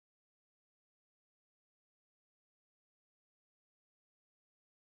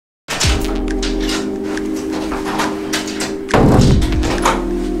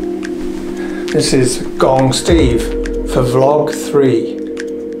This is GongSteve for vlog 3.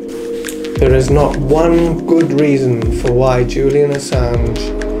 There is not one good reason for why Julian Assange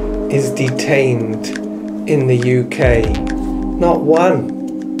is detained in the UK. Not one.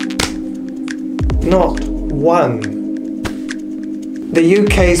 Not one. The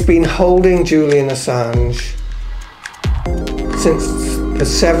UK's been holding Julian Assange since the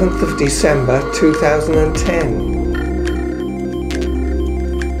 7th of December 2010.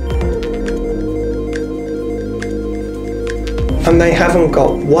 And they haven't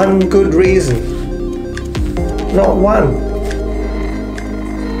got one good reason. Not one.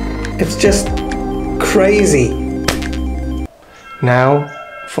 It's just crazy. Now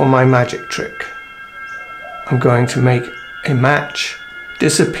for my magic trick. I'm going to make a match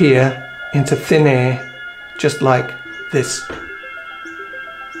disappear into thin air just like this.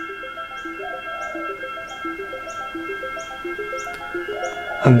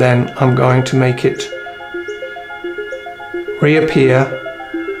 And then I'm going to make it reappear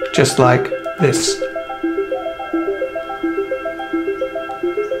just like this.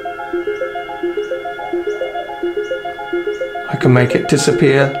 I can make it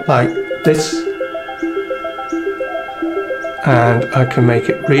disappear like this, and I can make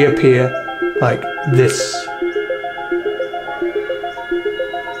it reappear like this.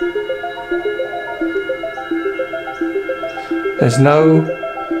 There's no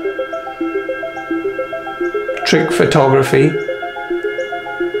trick photography.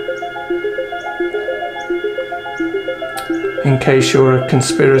 In case you're a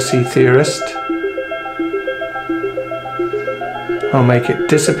conspiracy theorist, I'll make it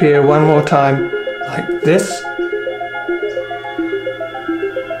disappear one more time like this,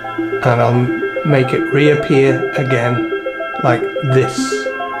 and I'll make it reappear again like this.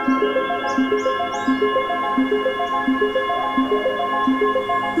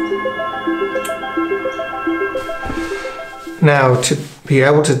 Now, to be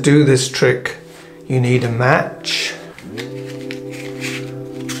able to do this trick, you need a match,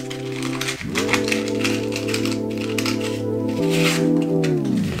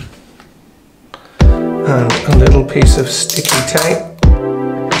 and a little piece of sticky tape.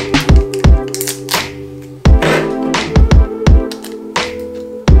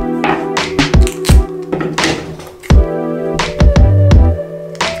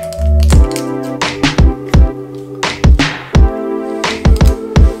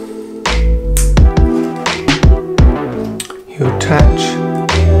 You attach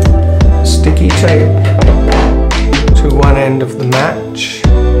sticky tape to one end of the match,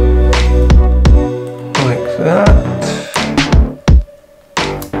 like that,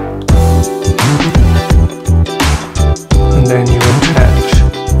 and then you attach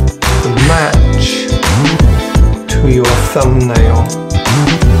the match to your thumbnail,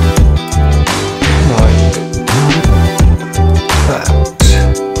 like that.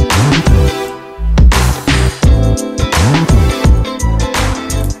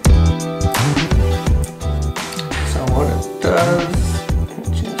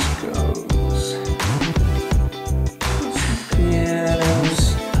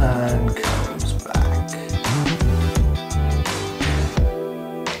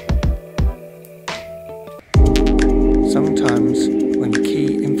 Sometimes, when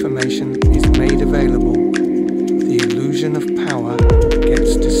key information is made available, the illusion of power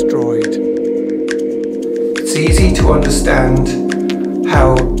gets destroyed. It's easy to understand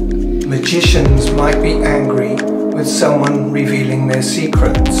how magicians might be angry with someone revealing their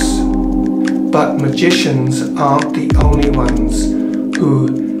secrets. But magicians aren't the only ones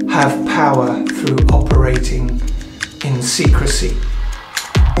who have power through operating in secrecy.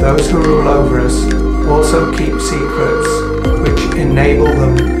 Those who rule over us also keep secrets which enable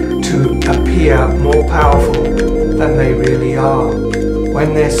them to appear more powerful than they really are.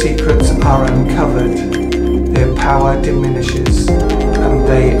 When their secrets are uncovered, their power diminishes and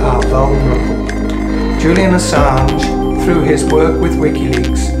they are vulnerable. Julian Assange, through his work with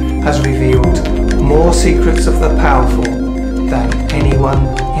WikiLeaks, has revealed more secrets of the powerful than anyone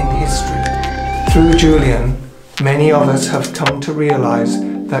in history. Through Julian, many of us have come to realize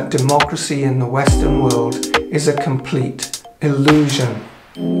that democracy in the Western world is a complete illusion.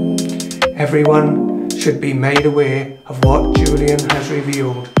 Everyone should be made aware of what Julian has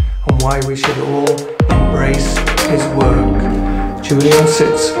revealed and why we should all embrace his work. Julian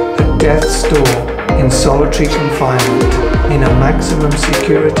sits at death's door in solitary confinement in a maximum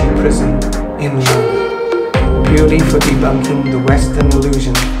security prison in London, purely for debunking the Western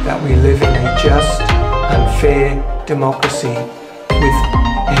illusion that we live in a just and fair democracy with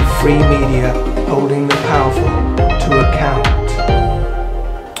a free media holding the powerful to account.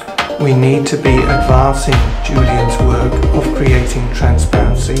 We need to be advancing Julian's work of creating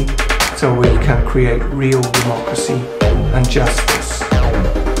transparency so we can create real democracy and justice.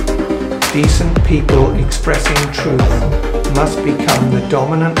 Decent people expressing truth must become the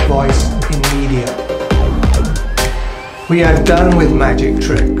dominant voice in media. We are done with magic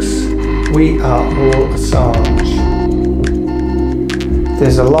tricks. We are all Assange.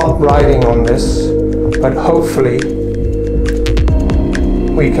 There's a lot riding on this, but hopefully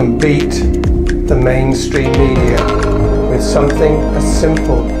we can beat the mainstream media with something as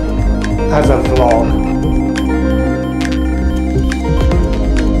simple as a vlog.